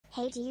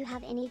Hey, do you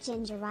have any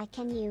ginger I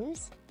can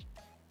use?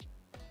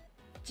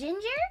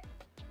 Ginger?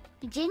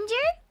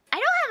 Ginger? I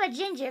don't have a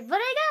ginger, but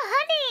I got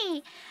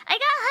honey! I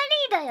got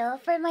honey though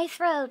for my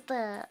throat.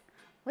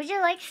 Would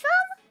you like some?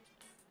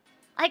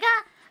 I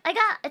got,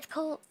 it's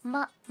called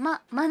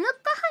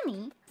manuka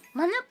honey?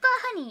 Manuka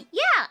honey.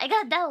 Yeah, I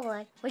got that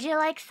one. Would you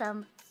like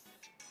some?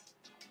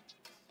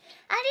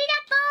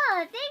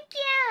 Arigato! Thank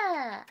you!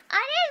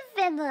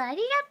 Arigato!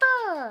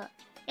 Arigato!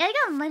 Yeah, I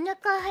got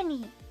manuka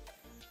honey.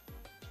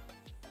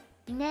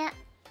 Nah,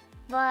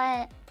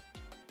 but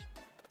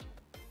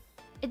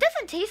it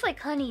doesn't taste like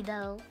honey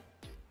though.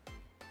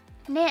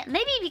 Nah,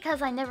 maybe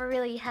because I never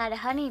really had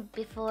honey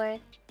before.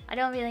 I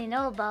don't really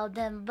know about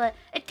them, but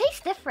it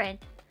tastes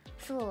different.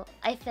 So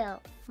I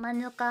felt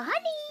manuka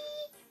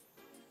honey.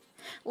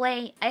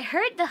 Wait, I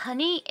heard the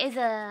honey is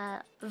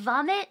a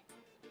vomit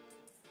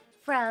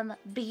from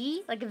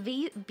bee, like a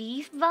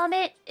bee's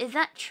vomit. Is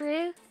that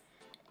true?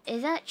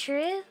 Is that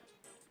true?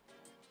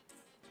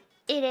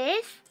 It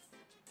is?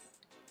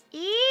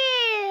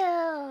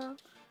 Ew.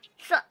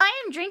 So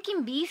I am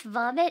drinking bee's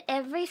vomit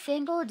every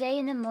single day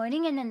in the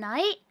morning and the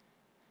night?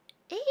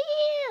 Ew.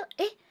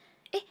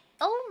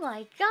 Oh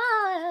my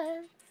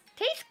god.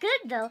 Tastes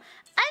good though.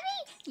 I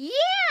mean,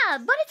 yeah,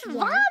 but it's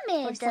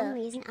vomit. For some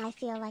reason I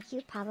feel like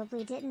you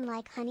probably didn't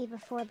like honey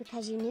before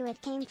because you knew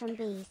it came from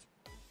bees.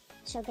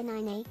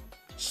 Shogunai.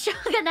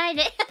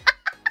 Shogunai.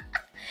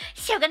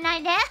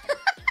 Shogunai.